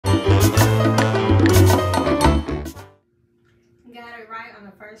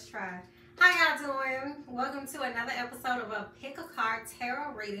first try. How y'all doing? Welcome to another episode of a Pick a Card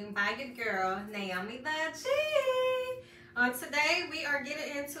Tarot reading by your girl, Naomi the G. Today we are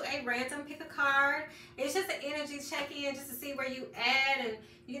getting into a random pick a card. It's just an energy check-in just to see where you at and,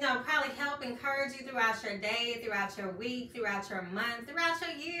 you know, probably help encourage you throughout your day, throughout your week, throughout your month, throughout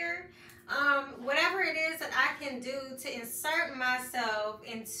your year. Whatever it is that I can do to insert myself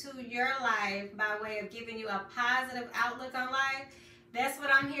into your life by way of giving you a positive outlook on life, that's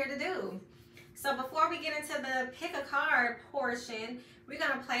what I'm here to do. So before we get into the pick a card portion, we're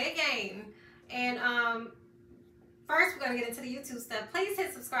going to play a game. And first, we're going to get into the YouTube stuff. Please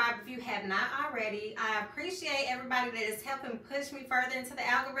hit subscribe if you have not already. I appreciate everybody that is helping push me further into the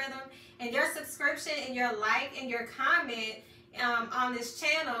algorithm. And your subscription and your like and your comment on this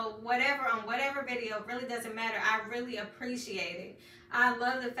channel, on whatever video, really doesn't matter. I really appreciate it. I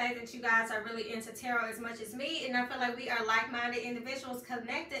love the fact that you guys are really into tarot as much as me, and I feel like we are like-minded individuals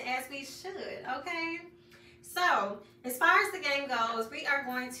connected as we should, okay? So, as far as the game goes, we are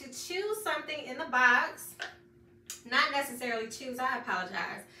going to choose something in the box. Not necessarily choose, I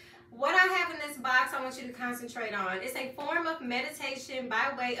apologize. What I have in this box, I want you to concentrate on. It's a form of meditation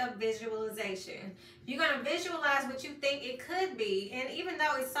by way of visualization. You're going to visualize what you think it could be. And even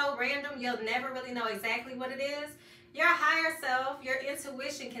though it's so random, you'll never really know exactly what it is. Your higher self, your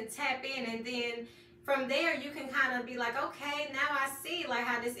intuition can tap in, and then from there you can kind of be like, okay, now I see like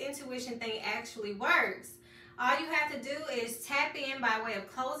how this intuition thing actually works. All you have to do is tap in by way of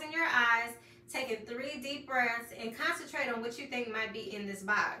closing your eyes, taking 3 deep breaths, and concentrate on what you think might be in this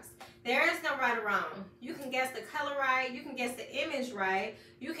box. There is no right or wrong. You can guess the color right, you can guess the image right,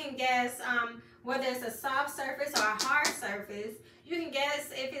 you can guess whether it's a soft surface or a hard surface, you can guess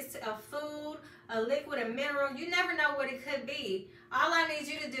if it's a food, a liquid, a mineral. You never know what it could be. All I need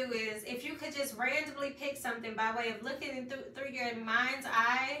you to do is, if you could just randomly pick something by way of looking through your mind's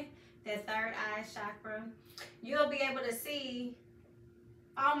eye, that third eye chakra, you'll be able to see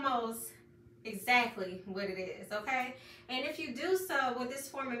almost exactly what it is, okay? And if you do so with this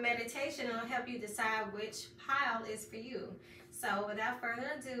form of meditation, it'll help you decide which pile is for you. So without further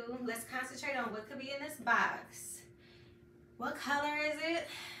ado, let's concentrate on what could be in this box. What color is it?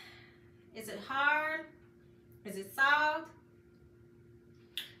 Is it hard? Is it soft?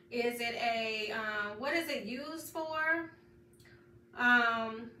 Is it a, what is it used for?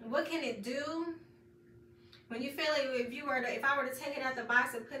 What can it do? When you feel like if I were to take it out the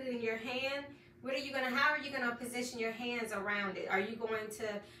box and put it in your hand, how are you gonna position your hands around it? Are you going to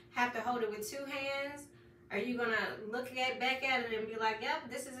have to hold it with 2 hands? Are you gonna look back at it and be like, yep,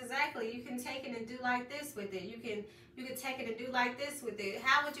 this is exactly, you can take it and do like this with it. You can take it and do like this with it.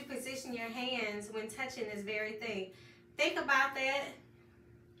 How would you position your hands when touching this very thing? Think about that.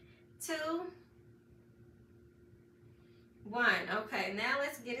 2, 1. Okay, now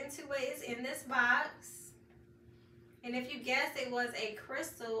let's get into what is in this box. And if you guessed it was a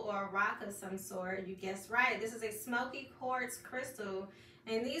crystal or a rock of some sort, you guessed right. This is a smoky quartz crystal.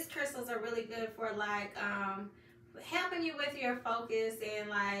 And these crystals are really good for like helping you with your focus and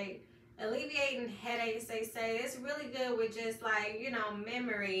like alleviating headaches, they say. It's really good with just like, you know,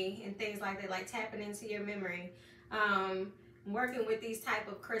 memory and things like that, like tapping into your memory. Working with these type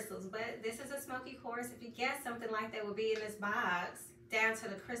of crystals. But this is a smoky quartz. If you guess something like that would be in this box, down to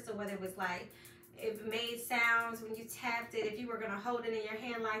the crystal, whether it was like, it made sounds when you tapped it, if you were going to hold it in your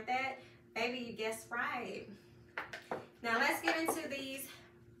hand like that, baby, you guessed right. Now let's get into these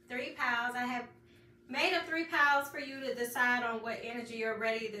 3 piles. I have made up 3 piles for you to decide on what energy you're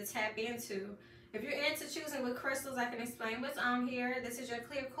ready to tap into. If you're into choosing with crystals, I can explain what's on here. This is your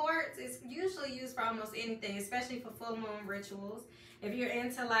clear quartz. It's usually used for almost anything, especially for full moon rituals. If you're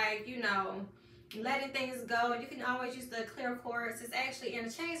into like, you know, letting things go, you can always use the clear quartz. It's actually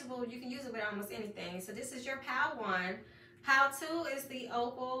interchangeable. You can use it with almost anything. So this is your pile 1. Pile 2 is the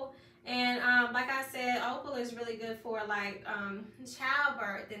opal. And like I said, opal is really good for like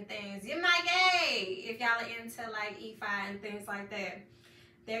childbirth and things. You might gay if y'all are into like EFI and things like that.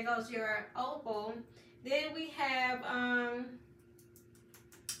 There goes your opal. Then we have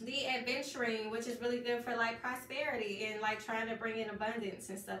the adventuring, which is really good for like prosperity and like trying to bring in abundance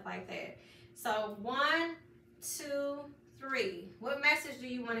and stuff like that. So 1, 2, 3. What message do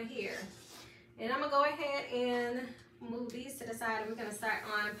you want to hear? And I'm gonna go ahead and move these to the side, and we're gonna start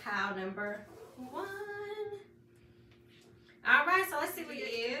on pile number 1. All right, so let's see what it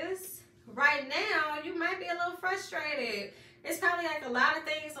is. Right now, you might be a little frustrated. It's probably like a lot of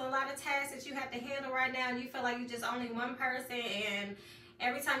things, a lot of tasks that you have to handle right now, and you feel like you're just only one person, and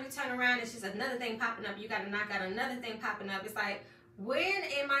every time you turn around, it's just another thing popping up. You got to knock out another thing popping up. It's like, when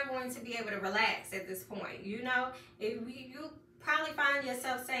am I going to be able to relax at this point? You know, if you probably find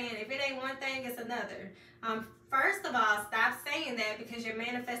yourself saying, if it ain't one thing, it's another. First of all, stop saying that, because you're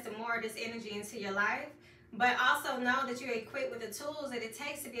manifesting more of this energy into your life. But also know that you're equipped with the tools that it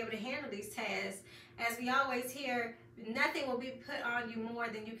takes to be able to handle these tasks. As we always hear, nothing will be put on you more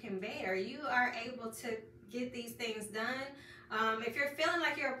than you can bear. You are able to get these things done. If you're feeling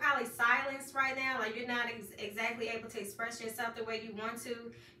like you're probably silenced right now, like you're not exactly able to express yourself the way you want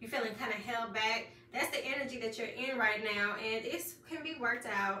to, you're feeling kind of held back, that's the energy that you're in right now, and it can be worked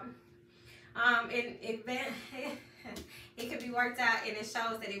out. It can be worked out, and it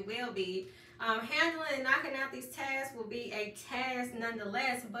shows that it will be. Handling and knocking out these tasks will be a task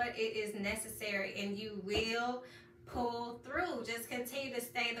nonetheless, but it is necessary, and you will pull through. Just continue to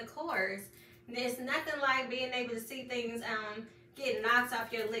stay the course. There's nothing like being able to see things get knocked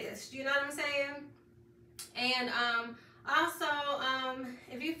off your list. You know what I'm saying? And also,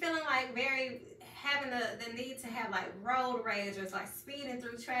 if you're feeling like having the need to have like road rage or like speeding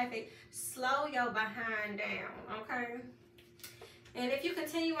through traffic, slow your behind down, okay? And if you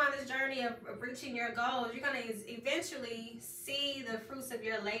continue on this journey of reaching your goals, you're going to eventually see the fruits of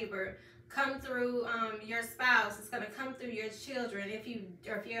your labor come through your spouse. It's going to come through your children. If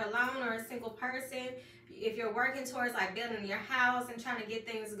you're alone or a single person, if you're working towards like building your house and trying to get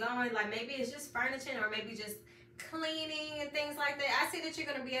things going, like maybe it's just furnishing or maybe just cleaning and things like that, I see that you're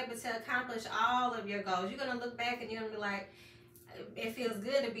going to be able to accomplish all of your goals. You're going to look back and you're going to be like, it feels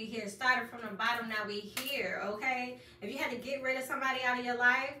good to be here. Started from the bottom, now we here, okay? If you had to get rid of somebody out of your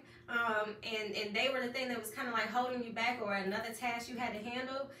life, and they were the thing that was kind of like holding you back, or another task you had to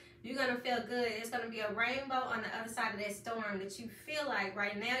handle, you're going to feel good. It's going to be a rainbow on the other side of that storm that you feel like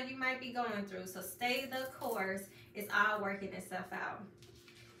right now you might be going through. So stay the course. It's all working itself out.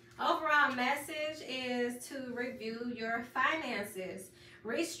 Overall message is to review your finances.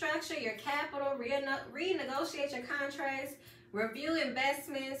 Restructure your capital, renegotiate your contracts, review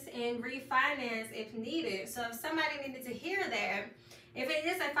investments, and refinance if needed. So if somebody needed to hear that, if it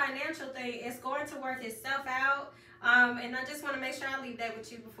is a financial thing, it's going to work itself out. And I just want to make sure I leave that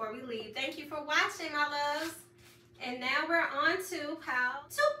with you before we leave. Thank you for watching, my loves. And now we're on to pile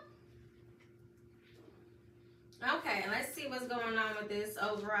 2. Okay, let's see what's going on with this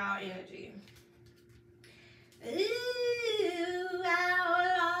overall energy. Ooh,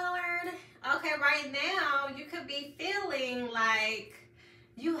 oh Lord. Okay, right now you could be feeling like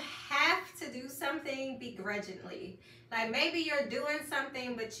you have to do something begrudgingly. Like maybe you're doing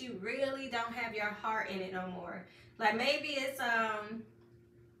something, but you really don't have your heart in it no more. Like maybe it's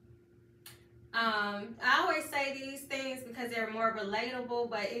I always say these things because they're more relatable,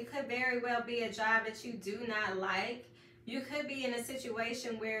 but it could very well be a job that you do not like. You could be in a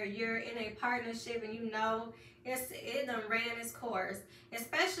situation where you're in a partnership and you know it done ran its course.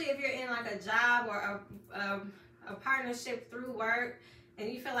 Especially if you're in like a job or a partnership through work,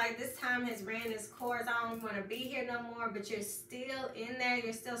 and you feel like this time has ran its course. I don't want to be here no more, but you're still in there.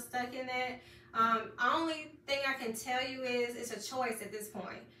 You're still stuck in that. Only thing I can tell you is it's a choice at this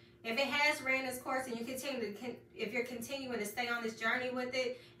point. If it has ran its course and you if you're continuing to stay on this journey with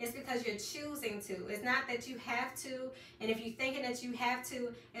it, it's because you're choosing to. It's not that you have to, and if you're thinking that you have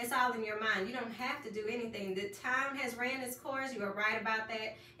to, it's all in your mind. You don't have to do anything. The time has ran its course. You are right about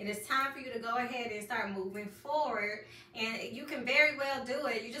that. It is time for you to go ahead and start moving forward, and you can very well do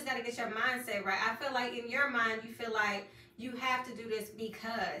it. You just got to get your mindset right. I feel like in your mind, you feel like you have to do this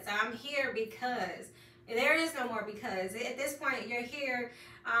because I'm here because. There is no more because. At this point, you're here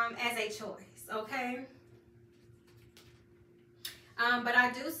as a choice, okay? But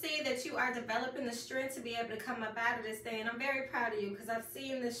I do see that you are developing the strength to be able to come up out of this thing. And I'm very proud of you because I've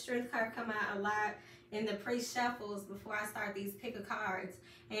seen the strength card come out a lot in the pre-shuffles before I start these pick of cards.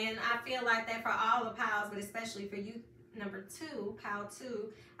 And I feel like that for all the piles, but especially for you, number 2, pile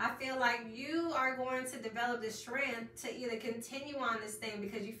 2, I feel like you are going to develop the strength to either continue on this thing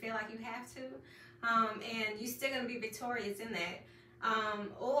because you feel like you have to, and you're still going to be victorious in that.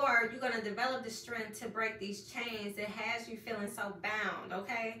 Or you're going to develop the strength to break these chains that has you feeling so bound,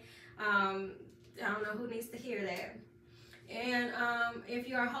 okay? I don't know who needs to hear that. And if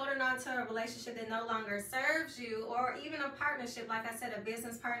you're holding on to a relationship that no longer serves you, or even a partnership, like I said, a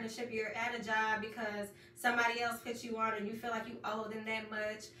business partnership, you're at a job because somebody else put you on and you feel like you owe them that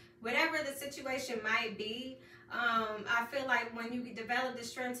much, whatever the situation might be, I feel like when you develop the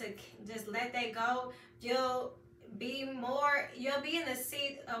strength to just let that go, you'll be in the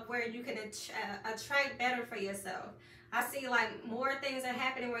seat of where you can attract better for yourself. I see like more things are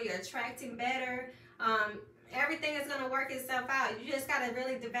happening where you're attracting better, everything is going to work itself out. You just got to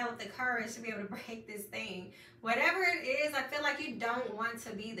really develop the courage to be able to break this thing. Whatever it is, I feel like you don't want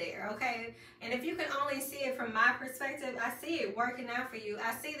to be there, okay? And if you can only see it from my perspective, I see it working out for you.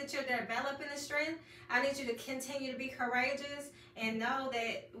 I see that you're developing the strength. I need you to continue to be courageous and know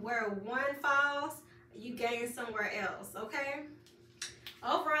that where one falls, you gain somewhere else, okay?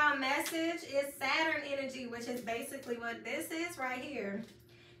 Overall message is Saturn energy, which is basically what this is right here.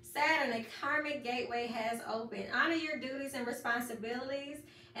 Saturn, a karmic gateway has opened. Honor your duties and responsibilities,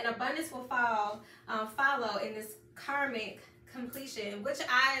 and abundance will follow in this karmic completion, which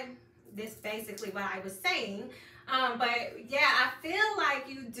this basically what I was saying. But yeah, I feel like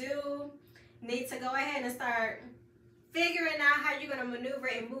you do need to go ahead and start figuring out how you're going to maneuver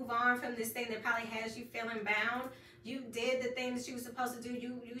and move on from this thing that probably has you feeling bound. You did the things you were supposed to do.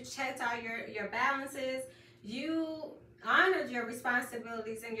 You checked all your balances. You honored your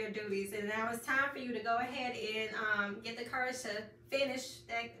responsibilities and your duties, and now it's time for you to go ahead and get the courage to finish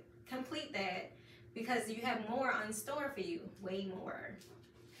that, complete that, because you have more in store for you, way more.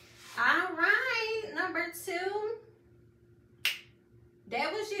 All right, number 2,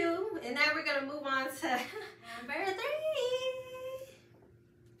 that was you, and now we're gonna move on to number 3.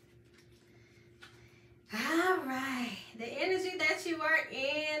 All right, the energy that you are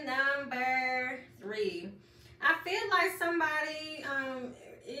in, number 3. I feel like somebody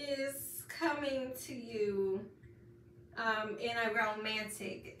is coming to you in a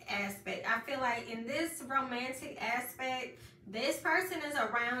romantic aspect. I feel like in this romantic aspect, this person is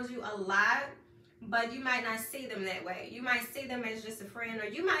around you a lot, but you might not see them that way. You might see them as just a friend, or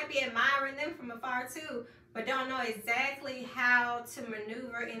you might be admiring them from afar too, but don't know exactly how to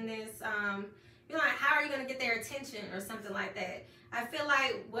maneuver in this. You're like, how are you going to get their attention or something like that? I feel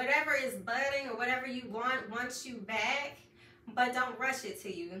like whatever is budding or whatever you want wants you back, but don't rush it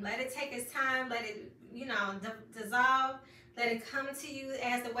to you. Let it take its time. Let it, dissolve. Let it come to you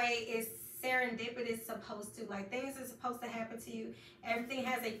as the way it's serendipitous supposed to. Like, things are supposed to happen to you. Everything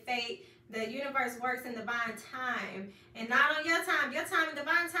has a fate. The universe works in divine time, and not on your time. Your time and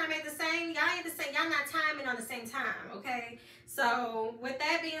divine time ain't the same. Y'all ain't the same. Y'all not timing on the same time, okay? So with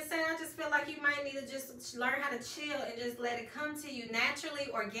that being said, I just feel like you might need to just learn how to chill and just let it come to you naturally,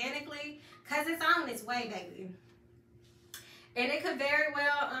 organically, because it's on its way, baby. And it could very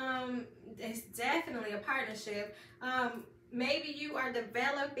well, it's definitely a partnership. Maybe you are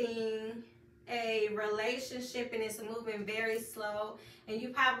developing a relationship and it's moving very slow, and you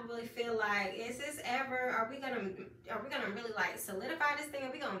probably feel like, is this ever, are we gonna really like solidify this thing?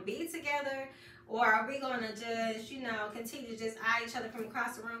 Are we gonna be together, or are we gonna just continue to just eye each other from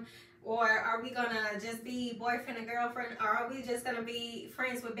across the room, or are we gonna just be boyfriend and girlfriend, or are we just gonna be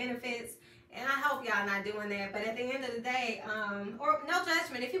friends with benefits? And I hope y'all not doing that. But at the end of the day, or no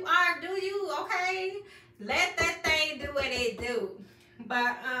judgment, if you are, do you, okay? Let that thing do what it do.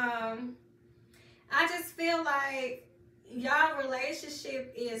 But I just feel like y'all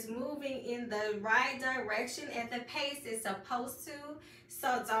relationship is moving in the right direction at the pace it's supposed to.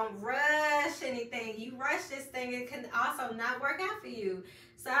 So don't rush anything. You rush this thing, it can also not work out for you.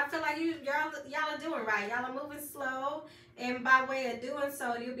 So I feel like y'all are doing right. Y'all are moving slow, and by way of doing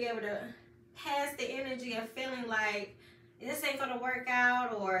so, you'll be able to pass the energy of feeling like this ain't gonna work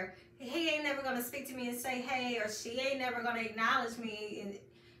out, or he ain't never gonna speak to me and say hey, or she ain't never gonna acknowledge me. And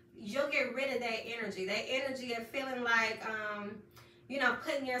you'll get rid of that energy of feeling like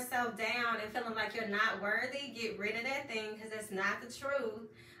putting yourself down and feeling like you're not worthy. Get rid of that thing, because that's not the truth.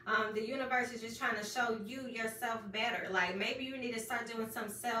 The universe is just trying to show you yourself better. Like, maybe you need to start doing some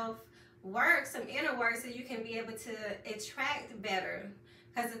self work, some inner work, so you can be able to attract better.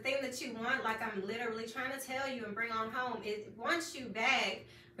 Because the thing that you want, like I'm literally trying to tell you and bring on home, it wants you back,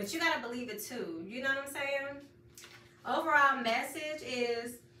 but you got to believe it too. You know what I'm saying? Overall message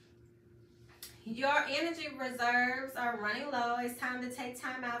is your energy reserves are running low. It's time to take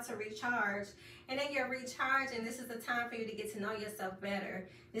time out to recharge. And then you're recharging. This is the time for you to get to know yourself better.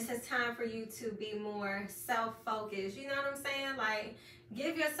 This is time for you to be more self-focused. You know what I'm saying? Like,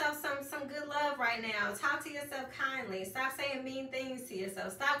 give yourself some good love right now. Talk to yourself kindly. Stop saying mean things to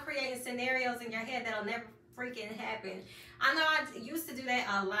yourself. Stop creating scenarios in your head that'll never freaking happen. I know I used to do that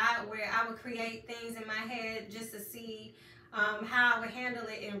a lot, where I would create things in my head just to see how I would handle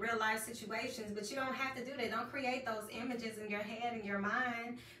it in real life situations. But you don't have to do that. Don't create those images in your head and your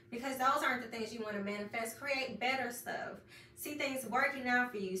mind, because those aren't the things you want to manifest. Create better stuff. See things working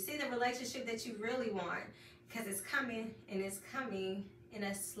out for you. See the relationship that you really want, because it's coming, and it's coming in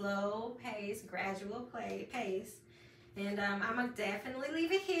a slow pace, gradual pace. And I'm going to definitely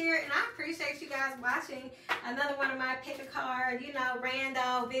leave it here. And I appreciate you guys watching another one of my pick a card,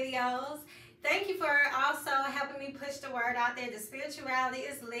 rando videos. Thank you for also helping me push the word out there. The spirituality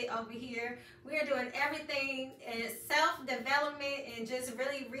is lit over here. We are doing everything in self-development and just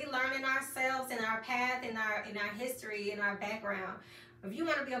really relearning ourselves and our path and our history and our background. If you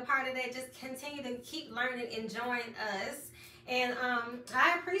want to be a part of that, just continue to keep learning and join us. And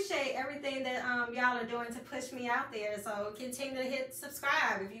I appreciate everything that y'all are doing to push me out there. So continue to hit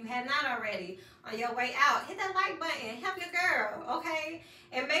subscribe if you have not already. On your way out, hit that like button. Help your girl, okay?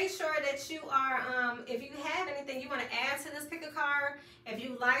 And make sure that you are, if you have anything you want to add to this pick a card, if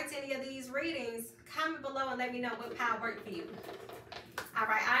you liked any of these readings, comment below and let me know what pile worked for you. All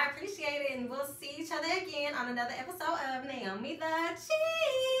right, I appreciate it, and we'll see each other again on another episode of Naomi the G.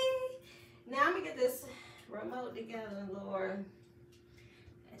 Now let me get this remote together, Lord.